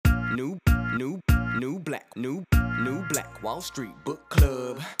New, new black Wall Street book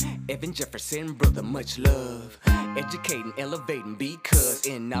club. Evan Jefferson, brother, much love. Educating, elevating, because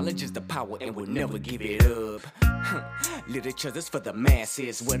in knowledge is the power and we'll never give it up. Literature is for the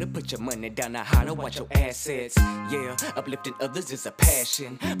masses. Where to put your money down, now how to watch your assets. Yeah, uplifting others is a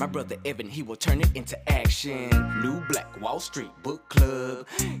passion. My brother Evan, he will turn it into action. New Black Wall Street book club.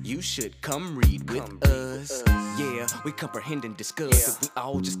 You should come read with us. Yeah, we comprehend and discuss. If we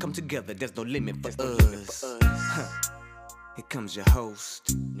all just come together, there's no limit for us. Here comes your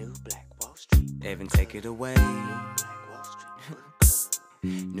host, New Black Wall Street. Evan, take it away.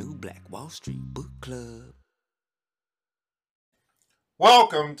 New Black Wall Street book club.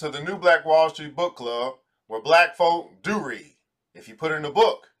 Welcome to the New Black Wall Street Book Club, where black folk do read. If you put it in a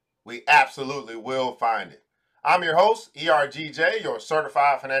book, we absolutely will find it. I'm your host, ERGJ, your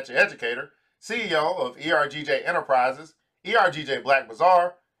certified financial educator, CEO of ERGJ Enterprises, ERGJ Black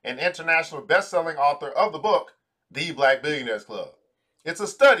Bazaar, and international best-selling author of the book, The Black Billionaires Club. It's a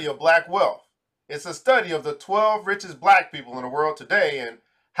study of black wealth. It's a study of the 12 richest black people in the world today and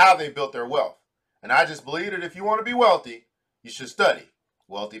how they built their wealth. And I just believe that if you want to be wealthy, you should study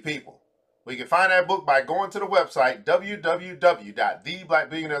wealthy people. We can find that book by going to the website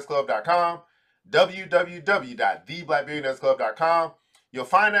www.theblackbillionairesclub.com, www.theblackbillionairesclub.com. You'll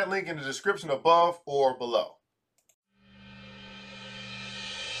find that link in the description above or below.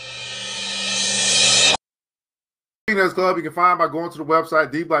 Billionaires Club you can find by going to the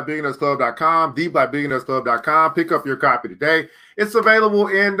website theblackbillionairesclub.com, theblackbillionairesclub.com. Pick up your copy today. It's available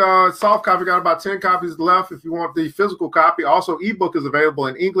in soft copy. Got about 10 copies left if you want the physical copy. Also, ebook is available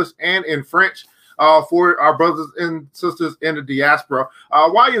in English and in French for our brothers and sisters in the diaspora.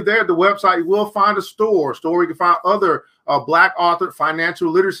 While you're there at the website, you will find a store where you can find other black authored financial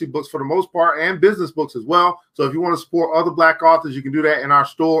literacy books for the most part, and business books as well. So if you want to support other black authors, you can do that in our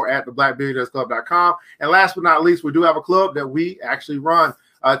store at theblackbillionairesclub.com. And last but not least, we do have a club that we actually run.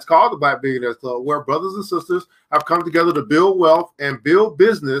 It's called the Black Billionaires Club, where brothers and sisters have come together to build wealth and build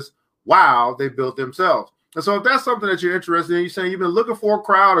business while they build themselves. And so if that's something that you're interested in, you're saying you've been looking for a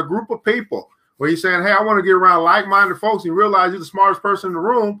crowd, a group of people, where you're saying, hey, I want to get around like-minded folks, and you realize you're the smartest person in the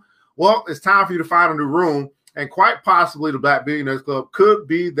room, well, it's time for you to find a new room. And quite possibly the Black Billionaires Club could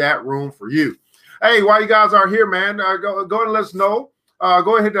be that room for you. Hey, while you guys are here, man, go ahead and let us know.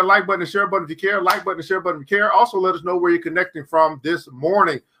 Go ahead and hit that like button and share button if you care. Like button and share button if you care. Also, let us know where you're connecting from this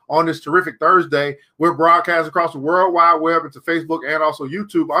morning on this terrific Thursday. We're broadcasting across the World Wide Web into Facebook and also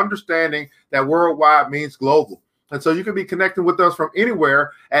YouTube, understanding that worldwide means global. And so you can be connecting with us from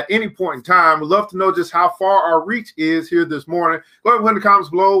anywhere at any point in time. We'd love to know just how far our reach is here this morning. Go ahead and put in the comments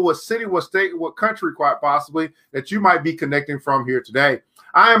below what city, what state, what country, quite possibly, that you might be connecting from here today.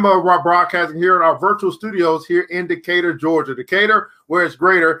 I am broadcasting here in our virtual studios here in Decatur, Georgia. Decatur, where it's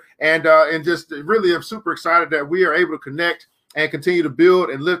greater, and just really am super excited that we are able to connect and continue to build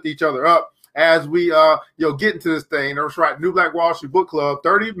and lift each other up as we get into this thing. That's right, New Black Wall Street Book Club,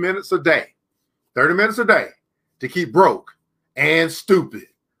 30 minutes a day. 30 minutes a day to keep broke and stupid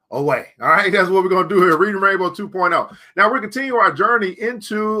away. All right, that's what we're going to do here. Reading Rainbow 2.0. Now, we're continuing our journey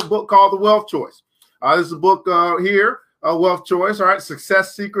into a book called The Wealth Choice. This is a book here, Wealth Choice, all right,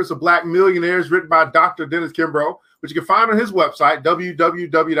 Success Secrets of Black Millionaires, written by Dr. Dennis Kimbro, which you can find on his website,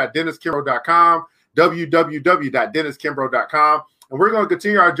 www.denniskimbro.com, www.denniskimbro.com. And we're going to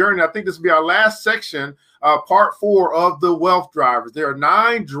continue our journey. I think this will be our last section, part 4 of the wealth drivers. There are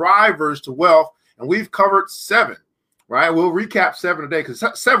 9 drivers to wealth, and we've covered 7, right? We'll recap 7 today because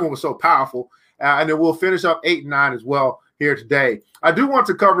 7 was so powerful. And then we'll finish up 8 and 9 as well here today. I do want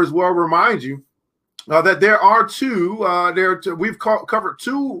to cover as well, remind you that there are we've covered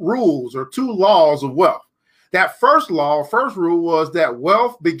 2 rules or 2 laws of wealth. That first rule was that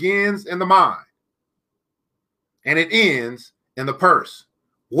wealth begins in the mind and it ends in the purse.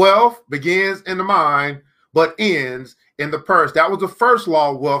 Wealth begins in the mind, but ends in the purse. That was the first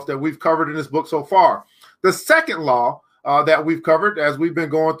law of wealth that we've covered in this book so far. The second law that we've covered as we've been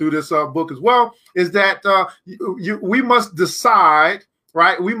going through this book as well is that we must decide,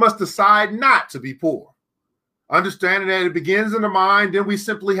 right? We must decide not to be poor. Understanding that it begins in the mind, then we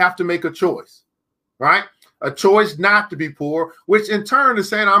simply have to make a choice, right? A choice not to be poor, which in turn is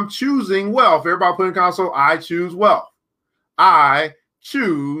saying I'm choosing wealth. Everybody put in console, I choose wealth. I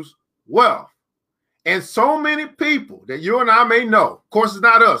choose wealth. And so many people that you and I may know, of course, it's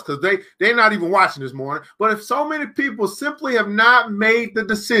not us because they're not even watching this morning, but if so many people simply have not made the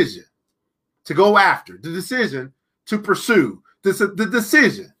decision to go after, the decision to pursue, the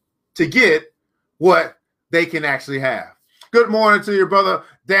decision to get what they can actually have. Good morning to your brother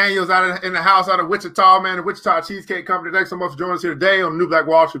Daniels in the house out of Wichita, man, the Wichita Cheesecake Company. Thanks so much for joining us here today on the New Black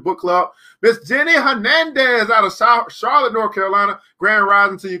Wall Street Book Club. Miss Jenny Hernandez out of Charlotte, North Carolina. Grand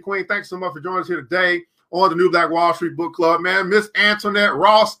rising to you, Queen. Thanks so much for joining us here today on the New Black Wall Street Book Club, man. Miss Antoinette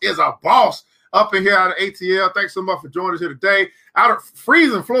Ross is a boss up in here out of ATL. Thanks so much for joining us here today out of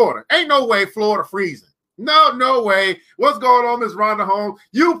freezing Florida. Ain't no way Florida freezing. No way. What's going on, Miss Rhonda Holmes?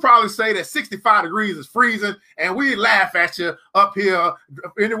 You probably say that 65 degrees is freezing, and we laugh at you up here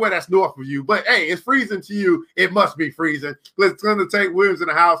anywhere that's north of you. But, hey, it's freezing to you. It must be freezing. Let's turn to Tate Williams in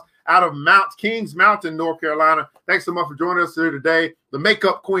the house out of Kings Mountain, North Carolina. Thanks so much for joining us here today. The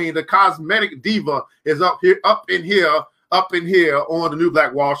makeup queen, the cosmetic diva is up in here on the New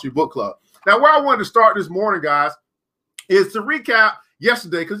Black Wall Street Book Club. Now, where I wanted to start this morning, guys, is to recap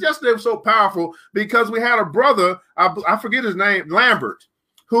yesterday, because yesterday was so powerful because we had a brother, I forget his name, Lambert,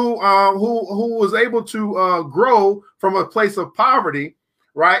 who was able to grow from a place of poverty,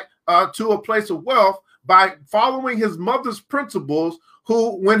 right, to a place of wealth by following his mother's principles.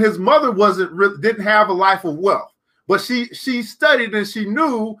 Who, when his mother didn't have a life of wealth, but she studied and she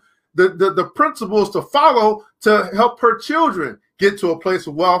knew the principles to follow to help her children get to a place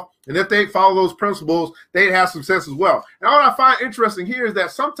of wealth. And if they follow those principles, they'd have success as well. And what I find interesting here is that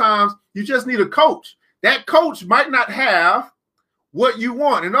sometimes you just need a coach. That coach might not have what you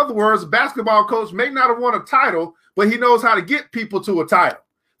want. In other words, a basketball coach may not have won a title, but he knows how to get people to a title.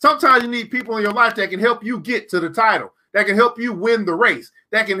 Sometimes you need people in your life that can help you get to the title, that can help you win the race,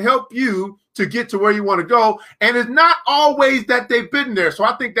 that can help you to get to where you want to go. And it's not always that they've been there. So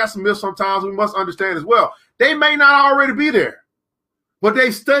I think that's a myth sometimes we must understand as well. They may not already be there, but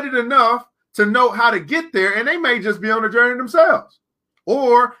they studied enough to know how to get there, and they may just be on the journey themselves.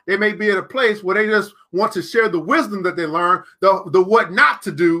 Or they may be at a place where they just want to share the wisdom that they learned, the what not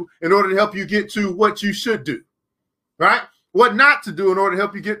to do in order to help you get to what you should do, right? What not to do in order to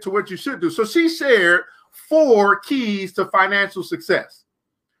help you get to what you should do. So she shared 4 keys to financial success.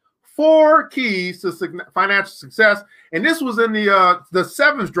 4 keys to financial success. And this was in the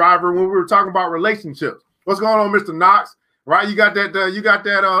 7th driver when we were talking about relationships. What's going on, Mr. Knox? Right, you got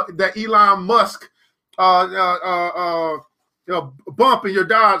that Elon Musk bump in your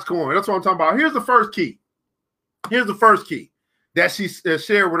Dodge coin. That's what I'm talking about. Here's the first key. Here's the first key that she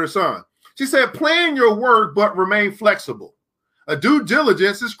shared with her son. She said, plan your work, but remain flexible. A due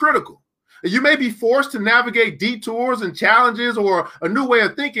diligence is critical. You may be forced to navigate detours and challenges or a new way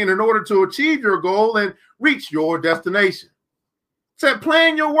of thinking in order to achieve your goal and reach your destination. Said,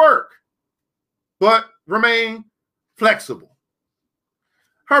 plan your work, but remain flexible.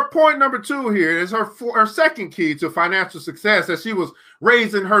 Her point number 2 here is her second key to financial success as she was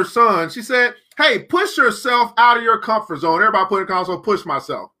raising her son. She said, hey, push yourself out of your comfort zone. Everybody put in the console, push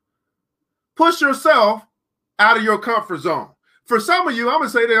myself. Push yourself out of your comfort zone. For some of you, I'm going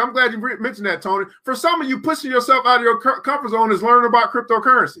to say that, I'm glad you mentioned that, Tony. For some of you, pushing yourself out of your comfort zone is learning about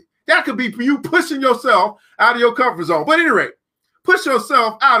cryptocurrency. That could be you pushing yourself out of your comfort zone. But at any rate, push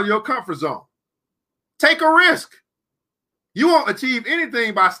yourself out of your comfort zone. Take a risk. You won't achieve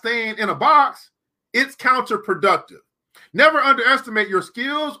anything by staying in a box. It's counterproductive. Never underestimate your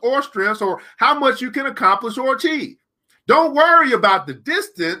skills or strengths or how much you can accomplish or achieve. Don't worry about the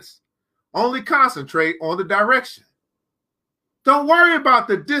distance. Only concentrate on the direction. Don't worry about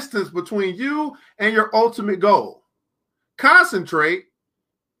the distance between you and your ultimate goal. Concentrate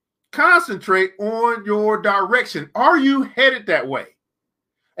on your direction. Are you headed that way?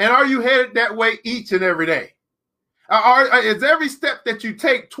 And are you headed that way each and every day? Is every step that you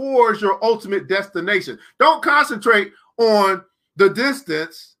take towards your ultimate destination? Don't concentrate on the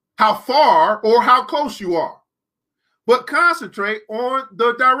distance, how far or how close you are, but concentrate on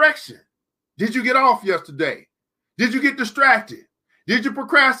the direction. Did you get off yesterday? Did you get distracted? Did you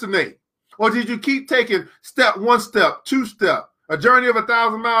procrastinate? Or did you keep taking one step, 2 step? A journey of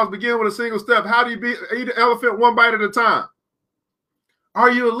 1,000 miles begin with a single step. How do you eat an elephant one bite at a time?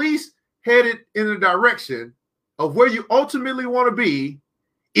 Are you at least headed in the direction of where you ultimately want to be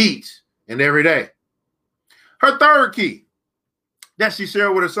each and every day? Her third key that she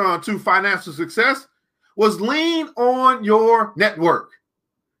shared with her son to financial success was lean on your network.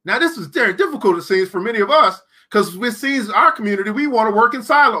 Now, this is very difficult, it seems, for many of us, because it seems in our community, we want to work in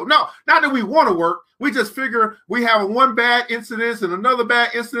silo. No, not that we want to work. We just figure we have one bad incident and another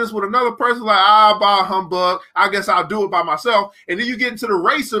bad incident with another person, like, bah, humbug, I guess I'll do it by myself. And then you get into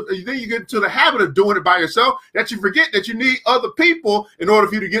the then you get into the habit of doing it by yourself, that you forget that you need other people in order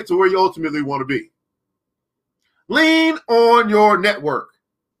for you to get to where you ultimately want to be. Lean on your network,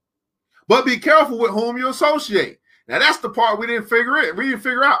 but be careful with whom you associate. Now, that's the part we didn't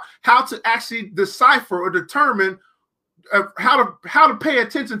figure out how to actually decipher or determine how to pay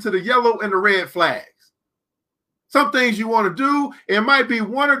attention to the yellow and the red flags. Some things you want to do, it might be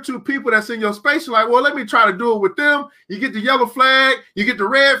one or two people that's in your space. You're like, well, let me try to do it with them. You get the yellow flag, you get the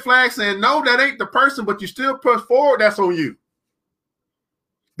red flag saying, no, that ain't the person, but you still push forward. That's on you.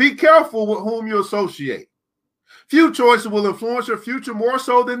 Be careful with whom you associate. Few choices will influence your future more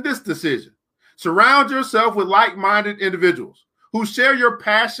so than this decision. Surround yourself with like-minded individuals who share your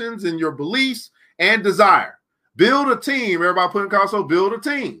passions and your beliefs and desire. Build a team. Everybody put in console, build a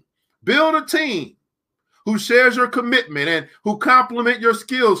team. Build a team who shares your commitment and who complement your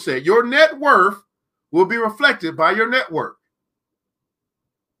skill set. Your net worth will be reflected by your network.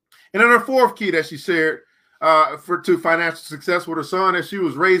 And then her fourth key that she shared to financial success with her son as she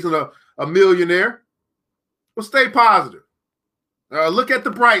was raising a millionaire was stay positive. Look at the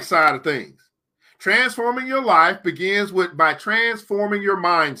bright side of things. Transforming your life begins by transforming your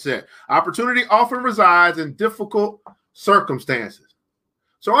mindset. Opportunity often resides in difficult circumstances.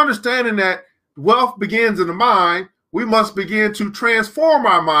 So understanding that wealth begins in the mind, we must begin to transform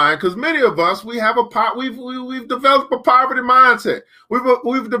our mind, because many of us, we've developed a poverty mindset.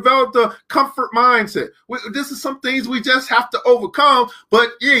 We've developed a comfort mindset. This is some things we just have to overcome.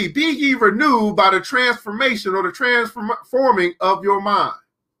 But be ye renewed by the transformation or the transforming of your mind.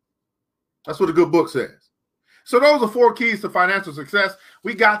 That's what a good book says. So those are 4 keys to financial success.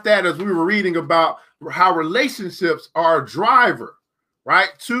 We got that as we were reading about how relationships are a driver, right,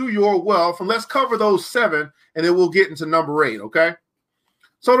 to your wealth. And let's cover those 7, and then we'll get into number 8, okay?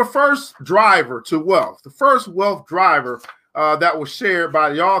 So the first driver to wealth, the first wealth driver that was shared by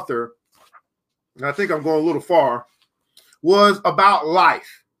the author, and I think I'm going a little far, was about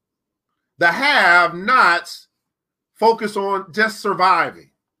life. The have-nots focus on just surviving.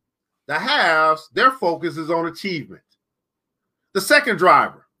 The haves, their focus is on achievement. The second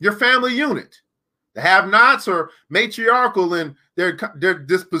driver, your family unit. The have-nots are matriarchal in their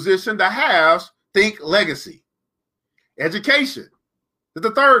disposition. The haves think legacy. Education is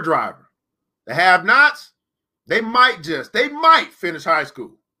the third driver. The have-nots, they might finish high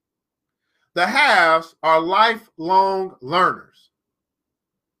school. The haves are lifelong learners.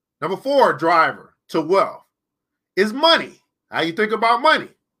 Number 4 driver to wealth is money. How you think about money?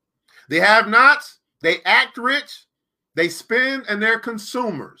 The have-nots, they act rich, they spend, and they're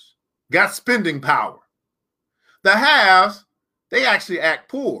consumers. Got spending power. The haves, they actually act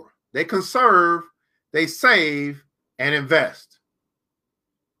poor. They conserve, they save, and invest.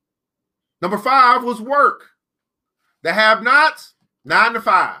 Number 5 was work. The have-nots, 9 to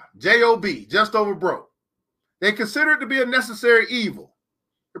 5, J-O-B, just over broke. They consider it to be a necessary evil.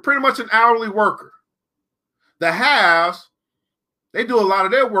 They're pretty much an hourly worker. The haves, they do a lot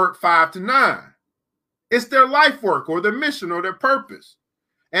of their work 5 to 9. It's their life work or their mission or their purpose.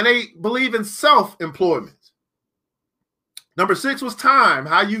 And they believe in self-employment. Number 6 was time,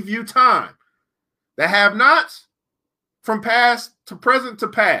 how you view time. The have-nots, from past to present to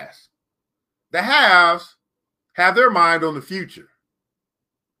past. The haves have their mind on the future.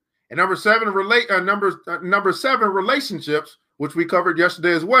 And number 7, relationships, which we covered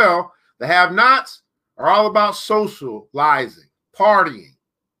yesterday as well. The have-nots are all about socializing, partying,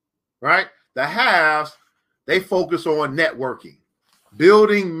 right? The haves, they focus on networking,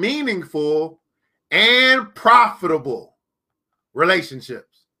 building meaningful and profitable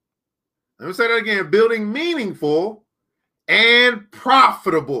relationships. Let me say that again, building meaningful and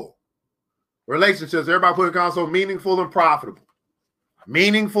profitable relationships. Everybody put in console, meaningful and profitable.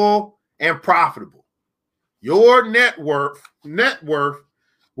 Meaningful and profitable. Your net worth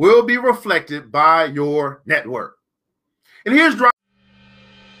will be reflected by your net worth. And here's driver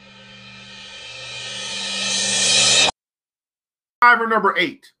number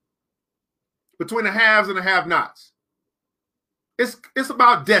 8, between the haves and the have-nots. It's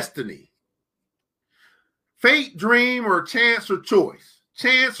about destiny. Fate, dream, or chance or choice.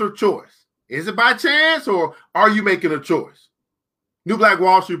 Chance or choice. Is it by chance or are you making a choice? New Black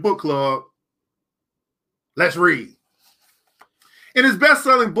Wall Street Book Club. Let's read. In his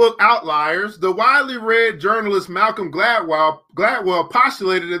best-selling book, Outliers, the widely read journalist Malcolm Gladwell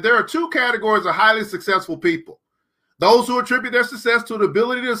postulated that there are 2 categories of highly successful people. Those who attribute their success to the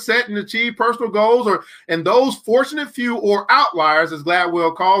ability to set and achieve personal goals, and those fortunate few, or outliers, as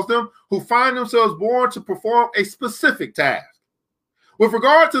Gladwell calls them, who find themselves born to perform a specific task. With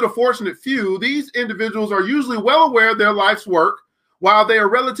regard to the fortunate few, these individuals are usually well aware of their life's work while they are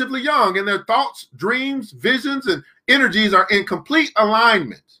relatively young, and their thoughts, dreams, visions, and energies are in complete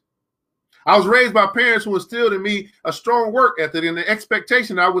alignment. I was raised by parents who instilled in me a strong work ethic and the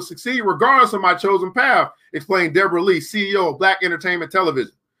expectation that I would succeed regardless of my chosen path, explained Deborah Lee, CEO of Black Entertainment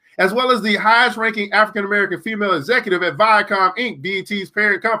Television. as well as the highest-ranking African-American female executive at Viacom Inc., BET's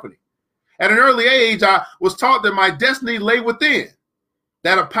parent company. At an early age, I was taught that my destiny lay within,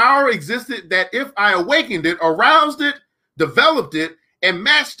 that a power existed that if I awakened it, aroused it, developed it, and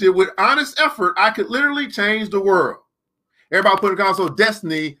matched it with honest effort, I could literally change the world. Everybody put in the console,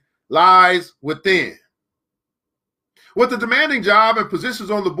 destiny lies within. With the demanding job and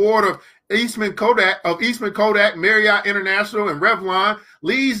positions on the board of Eastman Kodak, Marriott International, and Revlon,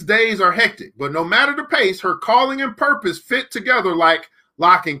 Lee's days are hectic. But no matter the pace, her calling and purpose fit together like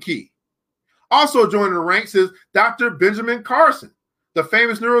lock and key. Also joining the ranks is Dr. Benjamin Carson, the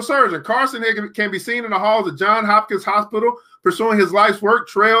famous neurosurgeon. Carson can be seen in the halls of Johns Hopkins Hospital pursuing his life's work,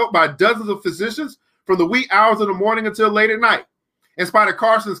 trailed by dozens of physicians from the wee hours of the morning until late at night. In spite of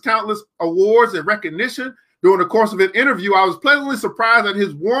Carson's countless awards and recognition, during the course of an interview, I was pleasantly surprised at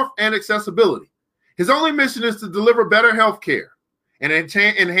his warmth and accessibility. His only mission is to deliver better health care and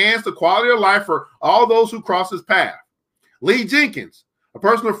enhance the quality of life for all those who cross his path. Lee Jenkins, a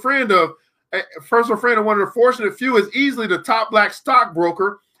personal friend of one of the fortunate few, is easily the top Black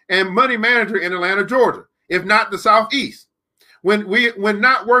stockbroker and money manager in Atlanta, Georgia, if not the Southeast. When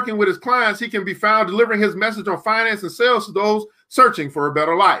not working with his clients, he can be found delivering his message on finance and sales to those searching for a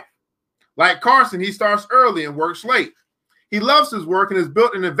better life. Like Carson, he starts early and works late. He loves his work and has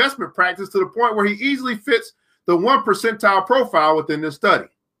built an investment practice to the point where he easily fits the 1 percentile profile within this study.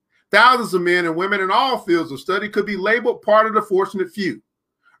 Thousands of men and women in all fields of study could be labeled part of the fortunate few.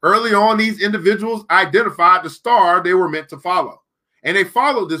 Early on, these individuals identified the star they were meant to follow, and they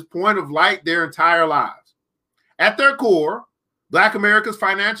followed this point of light their entire lives. At their core, Black America's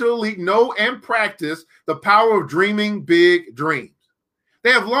financial elite know and practice the power of dreaming big dreams.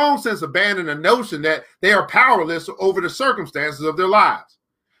 They have long since abandoned the notion that they are powerless over the circumstances of their lives.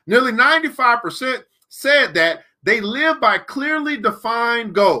 Nearly 95% said that they live by clearly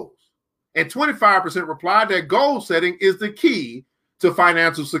defined goals, and 25% replied that goal setting is the key to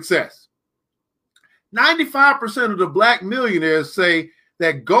financial success. 95% of the Black millionaires say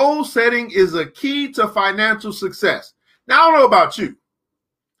that goal setting is a key to financial success. Now, I don't know about you,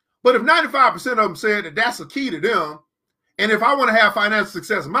 but if 95% of them said that that's a key to them, and if I want to have financial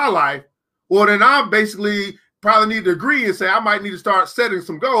success in my life, well, then I basically probably need to agree and say I might need to start setting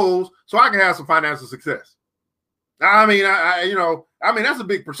some goals so I can have some financial success. I mean, that's a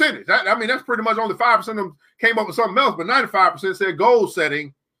big percentage. That's pretty much only 5% of them came up with something else, but 95% said goal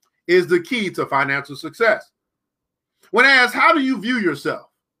setting is the key to financial success. When asked, how do you view yourself?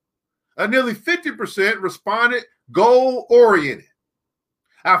 Nearly 50% responded goal-oriented.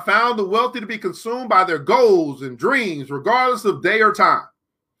 I found the wealthy to be consumed by their goals and dreams, regardless of day or time.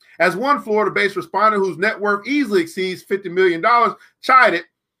 As one Florida-based respondent whose net worth easily exceeds $50 million chided,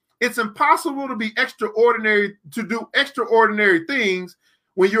 it's impossible to do extraordinary things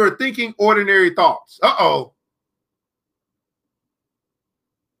when you're thinking ordinary thoughts. Uh-oh.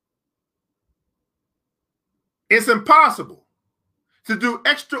 It's impossible to do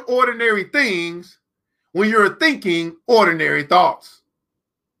extraordinary things when you're thinking ordinary thoughts.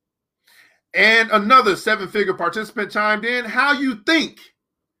 And another 7-figure participant chimed in, how you think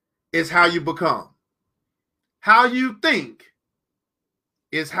is how you become. How you think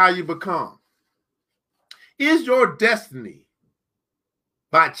is how you become. Is your destiny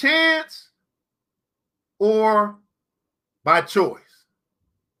by chance or by choice?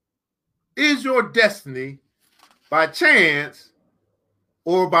 Is your destiny by chance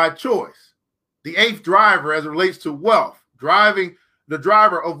or by choice? The eighth driver as it relates to wealth, the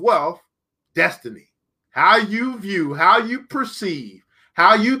driver of wealth, destiny. How you view, how you perceive,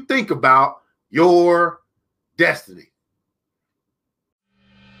 how you think about your destiny.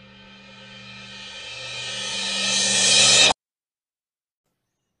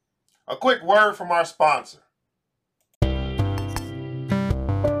 A quick word from our sponsor.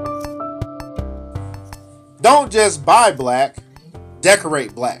 Don't just buy black,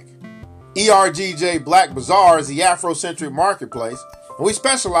 decorate black. ERGJ Black Bazaar is the Afrocentric marketplace, and we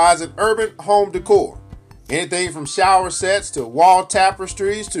specialize in urban home decor. Anything from shower sets to wall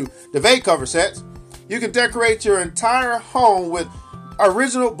tapestries to duvet cover sets, you can decorate your entire home with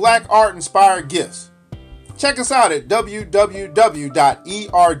original black art inspired gifts. Check us out at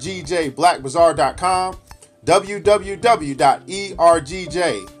www.ergjblackbazaar.com,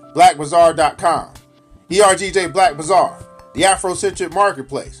 www.ergjblackbazaar.com. ERGJ Black Bazaar, the Afrocentric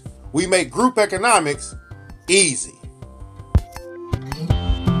marketplace. We make group economics easy.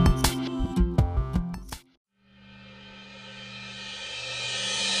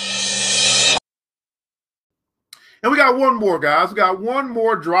 And we got one more, guys. We got one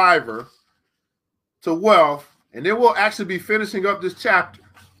more driver to wealth, and then we'll actually be finishing up this chapter.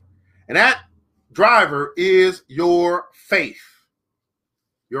 And that driver is your faith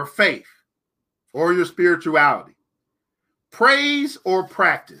or your spirituality. Praise or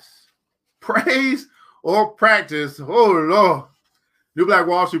practice. Praise or practice. Oh, Lord. New Black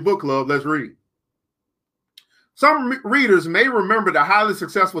Wall Street Book Club. Let's read. Some readers may remember the highly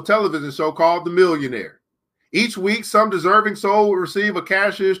successful television show called The Millionaire. Each week, some deserving soul would receive a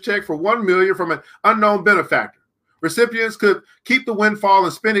cashier's check for $1 million from an unknown benefactor. Recipients could keep the windfall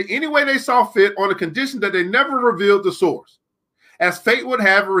and spend it any way they saw fit on the condition that they never revealed the source. As fate would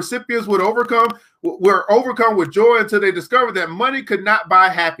have it, recipients were overcome with joy until they discovered that money could not buy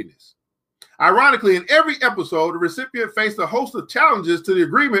happiness. Ironically, in every episode, the recipient faced a host of challenges to the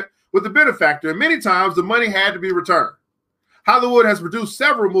agreement with the benefactor, and many times the money had to be returned. Hollywood has produced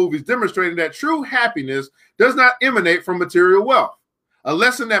several movies demonstrating that true happiness does not emanate from material wealth, a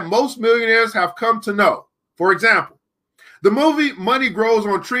lesson that most millionaires have come to know. For example, the movie Money Grows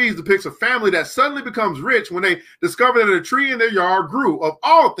on Trees depicts a family that suddenly becomes rich when they discover that a tree in their yard grew, of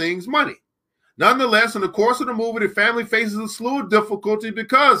all things, money. Nonetheless, in the course of the movie, the family faces a slew of difficulty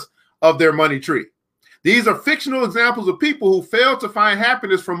because of their money tree. These are fictional examples of people who fail to find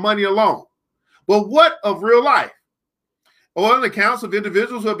happiness from money alone. But what of real life? On accounts of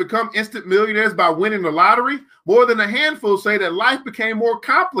individuals who have become instant millionaires by winning the lottery, more than a handful say that life became more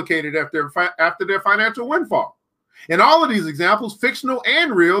complicated after their financial windfall. In all of these examples, fictional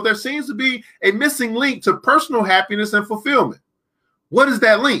and real, there seems to be a missing link to personal happiness and fulfillment. What is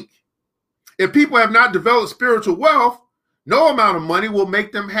that link? If people have not developed spiritual wealth, no amount of money will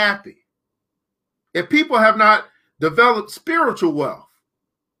make them happy. If people have not developed spiritual wealth,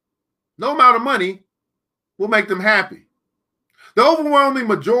 no amount of money will make them happy. The overwhelming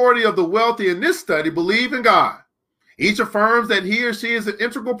majority of the wealthy in this study believe in God. Each affirms that he or she is an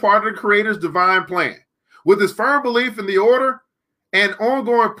integral part of the Creator's divine plan. With this firm belief in the order and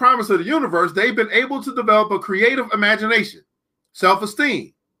ongoing promise of the universe, they've been able to develop a creative imagination,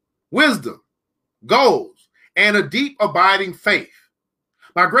 self-esteem, wisdom, goals, and a deep abiding faith.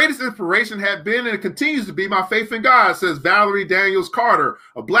 My greatest inspiration had been and continues to be my faith in God, says Valerie Daniels Carter,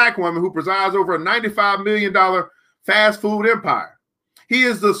 a Black woman who presides over a $95 million fast food empire. He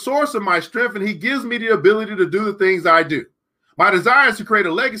is the source of my strength, and he gives me the ability to do the things I do. My desire is to create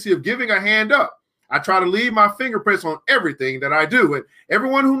a legacy of giving a hand up. I try to leave my fingerprints on everything that I do. And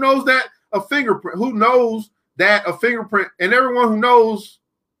everyone who knows that a fingerprint, and everyone who knows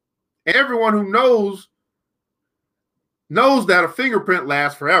that a fingerprint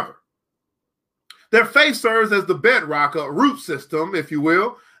lasts forever. Their faith serves as the bedrock, a root system, if you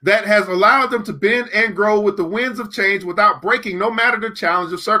will, that has allowed them to bend and grow with the winds of change without breaking, no matter the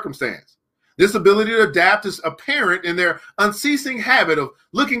challenge of circumstance. This ability to adapt is apparent in their unceasing habit of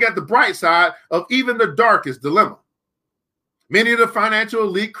looking at the bright side of even the darkest dilemma. Many of the financial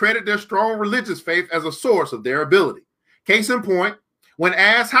elite credit their strong religious faith as a source of their ability. Case in point, when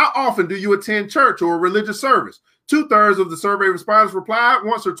asked, how often do you attend church or a religious service? 2/3 of the survey respondents replied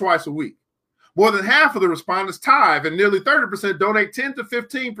once or twice a week. More than half of the respondents tithe, and nearly 30% donate 10 to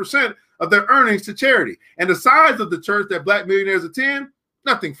 15% of their earnings to charity. And the size of the church that Black millionaires attend,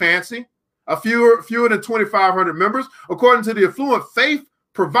 nothing fancy. Fewer than 2,500 members. According to the affluent, faith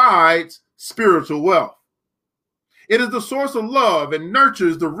provides spiritual wealth. It is the source of love and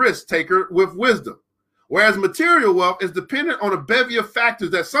nurtures the risk taker with wisdom. Whereas material wealth is dependent on a bevy of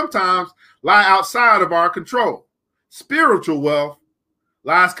factors that sometimes lie outside of our control. Spiritual wealth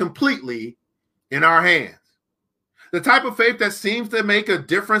lies completely in our hands. The type of faith that seems to make a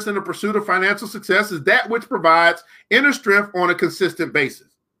difference in the pursuit of financial success is that which provides inner strength on a consistent basis.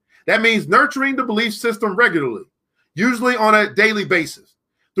 That means nurturing the belief system regularly, usually on a daily basis,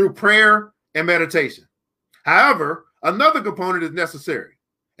 through prayer and meditation. However, another component is necessary.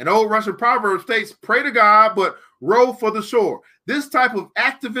 An old Russian proverb states, pray to God, but row for the shore. This type of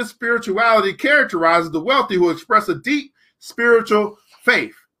activist spirituality characterizes the wealthy who express a deep spiritual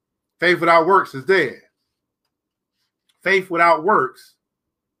faith. Faith without works is dead. Faith without works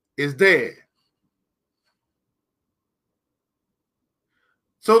is dead.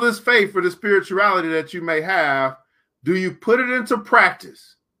 So this faith or the spirituality that you may have, do you put it into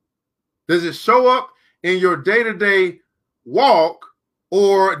practice? Does it show up in your day-to-day walk,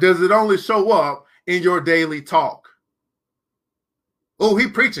 or does it only show up in your daily talk? Oh, he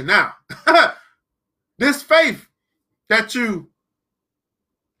preaching now. This faith that you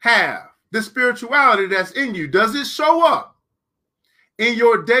have, this spirituality that's in you, does it show up in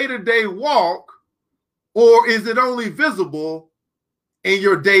your day-to-day walk, or is it only visible in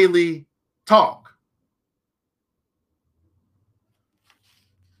your daily talk?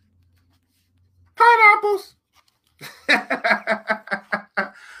 Pineapples.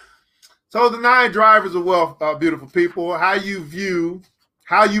 So the 9 drivers of wealth, beautiful people, how you view,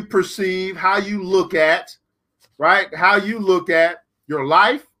 how you perceive, how you look at, right? How you look at your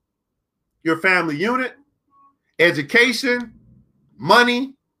life, your family unit, education,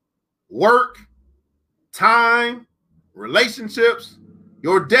 money, work, time, relationships,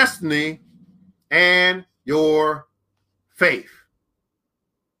 your destiny, and your faith.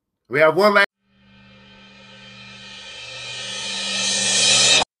 We have one last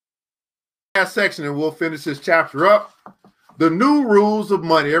section and we'll finish this chapter up. The new rules of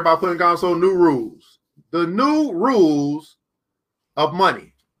money. Everybody putting down some new rules. The new rules of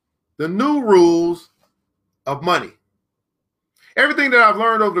money. The new rules of money. Everything that I've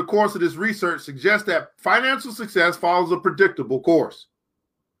learned over the course of this research suggests that financial success follows a predictable course.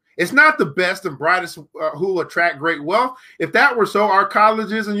 It's not the best and brightest who attract great wealth. If that were so, our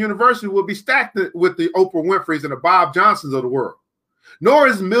colleges and universities would be stacked with the Oprah Winfreys and the Bob Johnsons of the world. Nor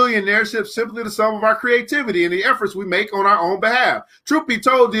is millionaireship simply the sum of our creativity and the efforts we make on our own behalf. Truth be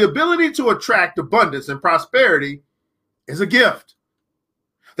told, the ability to attract abundance and prosperity is a gift.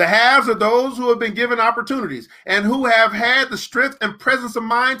 The haves are those who have been given opportunities and who have had the strength and presence of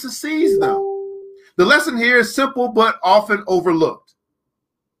mind to seize them. The lesson here is simple but often overlooked.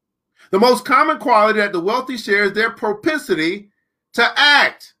 The most common quality that the wealthy share is their propensity to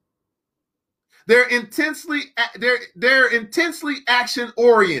act. They're intensely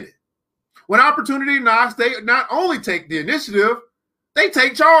action-oriented. When opportunity knocks, they not only take the initiative, they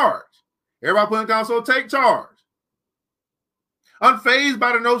take charge. Everybody putting down, so take charge. Unfazed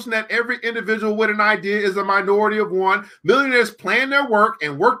by the notion that every individual with an idea is a minority of one, millionaires plan their work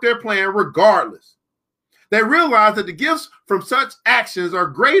and work their plan regardless. They realize that the gifts from such actions are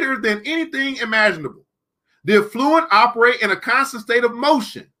greater than anything imaginable. The affluent operate in a constant state of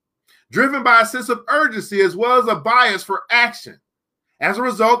motion, driven by a sense of urgency as well as a bias for action. As a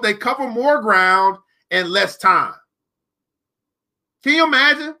result, they cover more ground in less time. Can you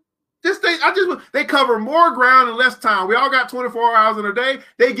imagine? They cover more ground in less time. We all got 24 hours in a day.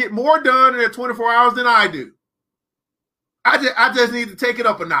 They get more done in their 24 hours than I do. I just need to take it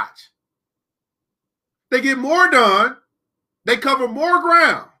up a notch. They get more done. They cover more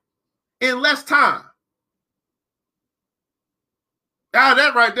ground in less time. Now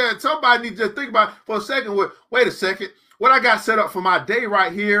that right there, somebody needs to think about it for a second. Wait a second. What I got set up for my day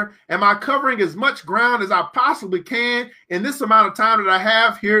right here, am I covering as much ground as I possibly can in this amount of time that I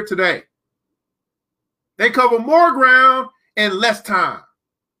have here today? They cover more ground in less time.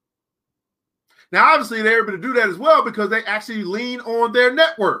 Now, obviously, they're able to do that as well because they actually lean on their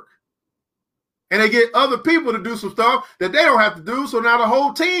network. And they get other people to do some stuff that they don't have to do. So now the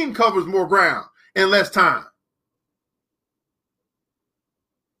whole team covers more ground in less time.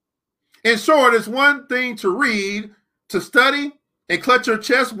 In short, it's one thing to read, to study, and clutch your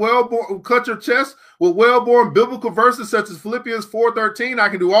chest with well-born biblical verses such as Philippians 4:13. I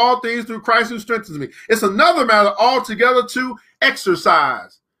can do all things through Christ who strengthens me. It's another matter altogether to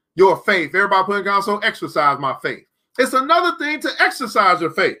exercise your faith. Everybody putting down, so exercise my faith. It's another thing to exercise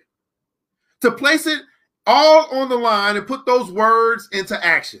your faith, to place it all on the line and put those words into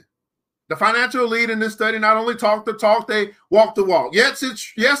action. The financial elite in this study not only talk the talk, they walk the walk. Yes,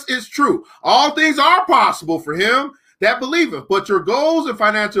 it's true. All things are possible for him that believeth, but your goals and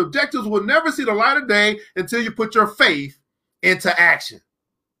financial objectives will never see the light of day until you put your faith into action.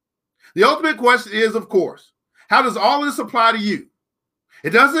 The ultimate question is, of course, how does all of this apply to you?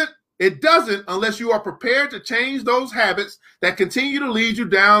 It doesn't unless you are prepared to change those habits that continue to lead you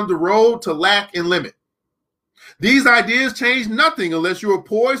down the road to lack and limit. These ideas change nothing unless you are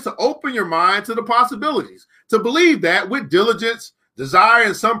poised to open your mind to the possibilities, to believe that with diligence, desire,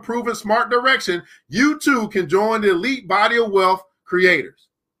 and some proven smart direction, you too can join the elite body of wealth creators.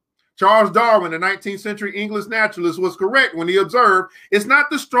 Charles Darwin, the 19th century English naturalist, was correct when he observed, it's not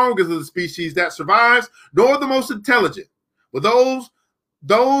the strongest of the species that survives, nor the most intelligent, but those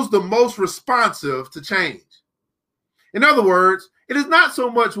the most responsive to change. In other words, it is not so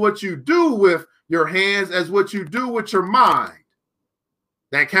much what you do with your hands as what you do with your mind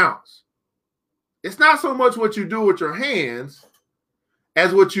that counts. It's not so much what you do with your hands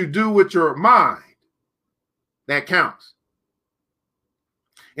as what you do with your mind that counts.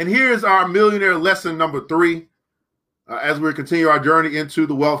 And here's our millionaire lesson number 3 as we continue our journey into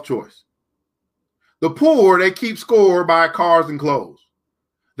the wealth choice. The poor, they keep score by cars and clothes.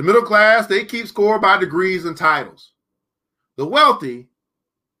 The middle class, they keep score by degrees and titles. The wealthy,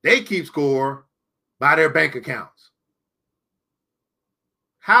 they keep score by their bank accounts.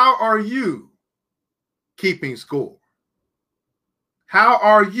 How are you keeping score? How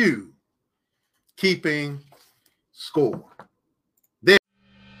are you keeping score?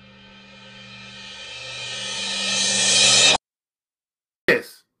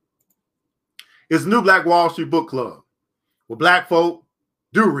 It's New Black Wall Street Book Club, where black folk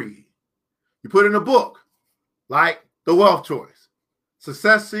do read. You put in a book like The Wealth Choice,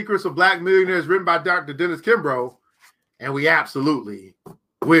 Success Secrets of Black Millionaires, written by Dr. Dennis Kimbrough, and we absolutely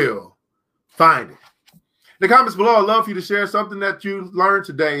will find it. In the comments below, I'd love for you to share something that you learned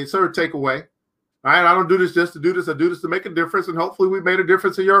today. It's sort of takeaway. All right, I don't do this just to do this. I do this to make a difference, and hopefully we made a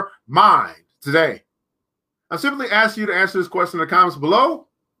difference in your mind today. I'm simply asking you to answer this question in the comments below.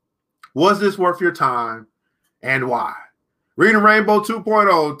 Was this worth your time, and why? Reading Rainbow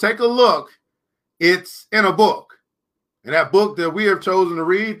 2.0, take a look. It's in a book. And that book that we have chosen to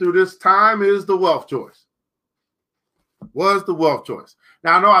read through this time is The Wealth Choice. Was The Wealth Choice.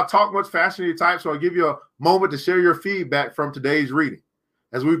 Now, I know I talk much faster than you type, so I'll give you a moment to share your feedback from today's reading.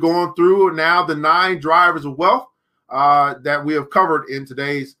 As we're going through now the 9 drivers of wealth that we have covered in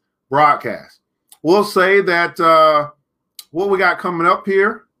today's broadcast. We'll say that what we got coming up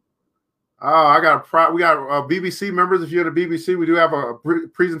here. We got BBC members. If you're the BBC, we do have a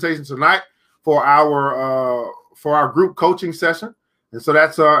presentation tonight for our group coaching session, and so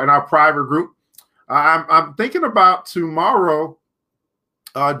that's in our private group. I'm thinking about tomorrow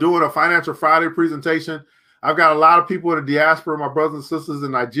doing a Financial Friday presentation. I've got a lot of people in the diaspora, my brothers and sisters in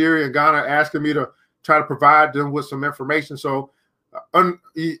Nigeria and Ghana, asking me to try to provide them with some information. So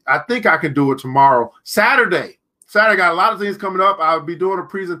I think I can do it tomorrow. Saturday, got a lot of things coming up. I'll be doing a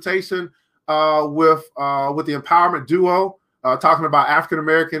presentation with the Empowerment Duo, talking about African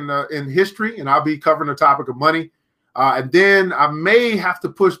American in history, and I'll be covering the topic of money. And then I may have to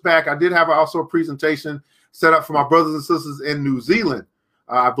push back. I did have also a presentation set up for my brothers and sisters in New Zealand.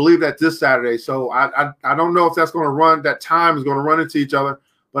 I believe that this Saturday. So I don't know if that's going to run. That time is going to run into each other,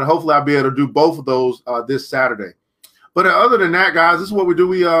 but hopefully I'll be able to do both of those this Saturday. But other than that, guys, this is what we do.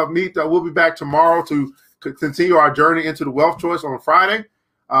 We meet. We'll be back tomorrow to continue our journey into the Wealth Choice on Friday.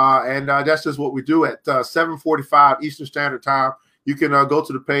 And that's just what we do at 7:45 Eastern Standard Time. You can go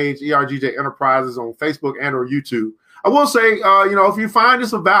to the page ERGJ Enterprises on Facebook and or YouTube. I will say, if you find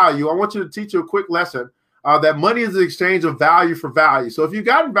this of value, I want you to teach you a quick lesson that money is the exchange of value for value. So if you've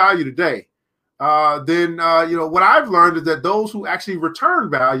gotten value today, then what I've learned is that those who actually return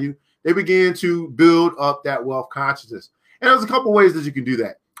value, they begin to build up that wealth consciousness. And there's a couple ways that you can do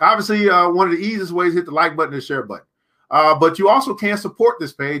that. Obviously, one of the easiest ways is hit the like button and share button. But you also can support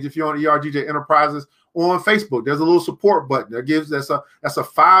this page if you're on ERGJ Enterprises on Facebook. There's a little support button that's a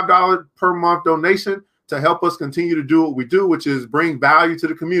 $5 per month donation to help us continue to do what we do, which is bring value to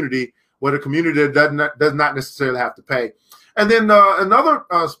the community, where the community does not necessarily have to pay. And then another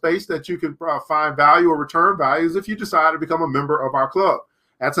space that you can find value or return value is if you decide to become a member of our club.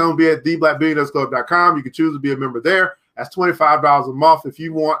 That's going to be at theblackbillionairesclub.com. You can choose to be a member there. That's $25 a month if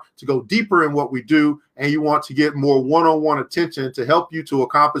you want to go deeper in what we do and you want to get more one-on-one attention to help you to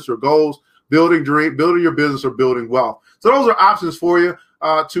accomplish your goals, building your business, or building wealth. So those are options for you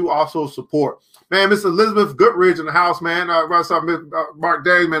to also support. Man, Miss Elizabeth Goodridge in the house, man. Mark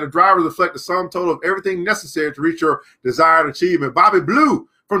Day, man, the drivers reflect the sum total of everything necessary to reach your desired achievement. Bobby Blue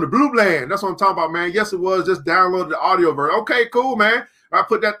from the Blue Land. That's what I'm talking about, man. Yes, it was. Just downloaded the audio version. Okay, cool, man. I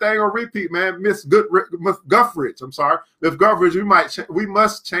put that thing on repeat, man. Miss Guffridge. I'm sorry. Miss Guffridge, we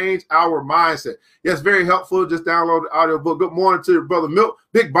must change our mindset. Yes, very helpful. Just download the audio book. Good morning to your brother Milt,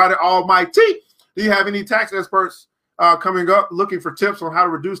 Big Body Almighty. Do you have any tax experts coming up looking for tips on how to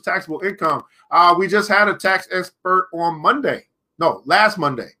reduce taxable income? We just had a tax expert on last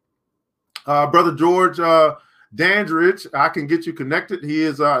Monday. Brother George Dandridge, I can get you connected. He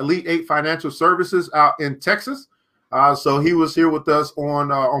is Elite 8 Financial Services out in Texas. So he was here with us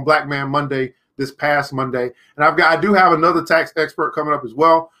on Black Man Monday this past Monday. And I do have another tax expert coming up as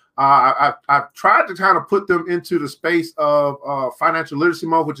well. I've tried to kind of put them into the space of financial literacy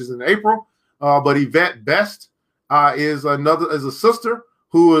month, which is in April. But Yvette Best is a sister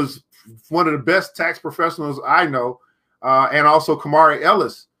who is one of the best tax professionals I know. And also Kamari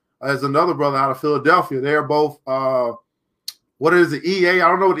Ellis is another brother out of Philadelphia. They're both, what is the EA? I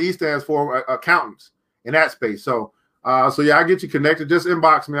don't know what the E stands for, accountants in that space. So yeah, I'll get you connected. Just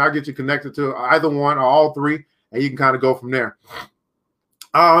inbox me. I'll get you connected to either one or all three, and you can kind of go from there.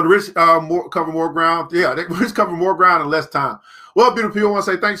 The rich cover more ground. Yeah, the rich cover more ground in less time. Well, beautiful people, I want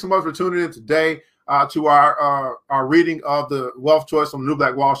to say thanks so much for tuning in today to our reading of the Wealth Choice on the New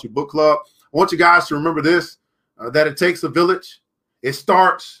Black Wall Street Book Club. I want you guys to remember this, that it takes a village. It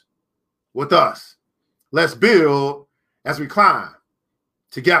starts with us. Let's build as we climb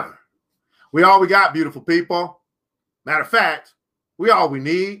together. We all we got, beautiful people. Matter of fact, we all we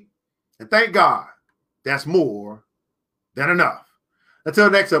need. And thank God, that's more than enough.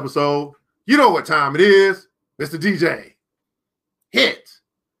 Until next episode, you know what time it is. Mr. DJ, hit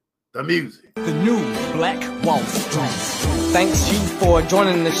the music. The new Black Wall Street. Thanks you for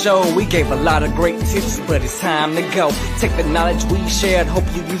joining the show. We gave a lot of great tips, but it's time to go. Take the knowledge we shared, hope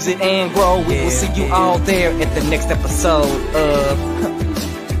you use it and grow. We will see you all there at the next episode of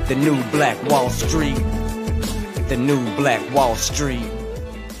The New Black Wall Street. The New Black Wall Street.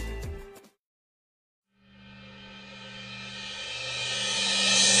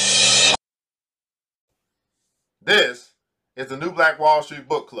 This is the New Black Wall Street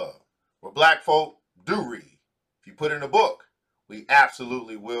Book Club, where black folk do read. If you put in a book, we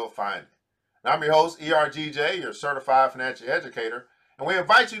absolutely will find it. And I'm your host, ERGJ, your certified financial educator, and we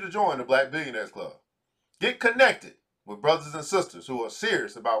invite you to join the Black Billionaires Club. Get connected with brothers and sisters who are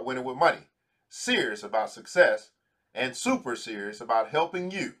serious about winning with money, serious about success, and super serious about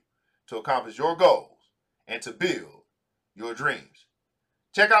helping you to accomplish your goals and to build your dreams.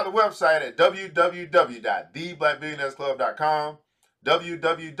 Check out the website at www.theblackbillionairesclub.com,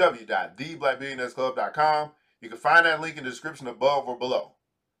 www.theblackbillionairesclub.com. You can find that link in the description above or below.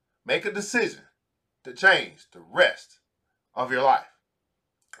 Make a decision to change the rest of your life.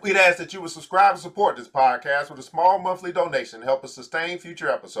 We'd ask that you would subscribe and support this podcast with a small monthly donation to help us sustain future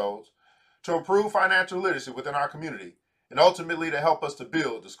episodes, to improve financial literacy within our community, and ultimately to help us to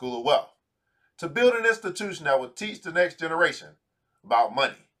build the School of Wealth, to build an institution that will teach the next generation about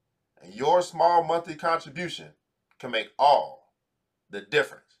money. And your small monthly contribution can make all the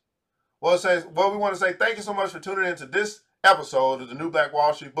difference. Well, we want to say thank you so much for tuning in to this episode of the New Black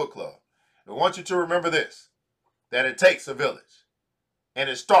Wall Street Book Club. We want you to remember this, that it takes a village,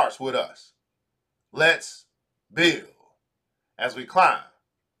 and it starts with us. Let's build as we climb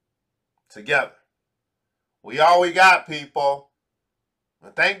together. We all we got, people.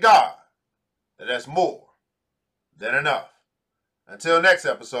 And thank God that that's more than enough. Until next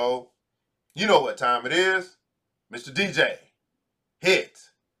episode, you know what time it is. Mr. DJ, hit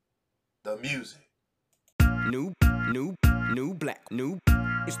the music. New Black.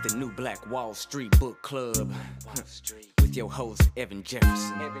 It's the New Black Wall Street Book Club. With your host, Evan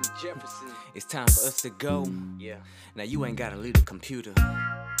Jefferson. It's time for us to go. Yeah. Now, you ain't got to leave the computer,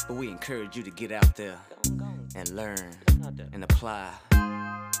 but we encourage you to get out there and learn and apply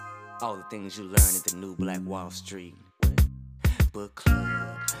all the things you learn at the New Black Wall Street Book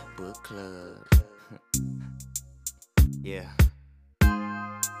Club. Yeah. The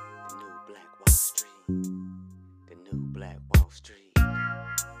New Black Wall Street.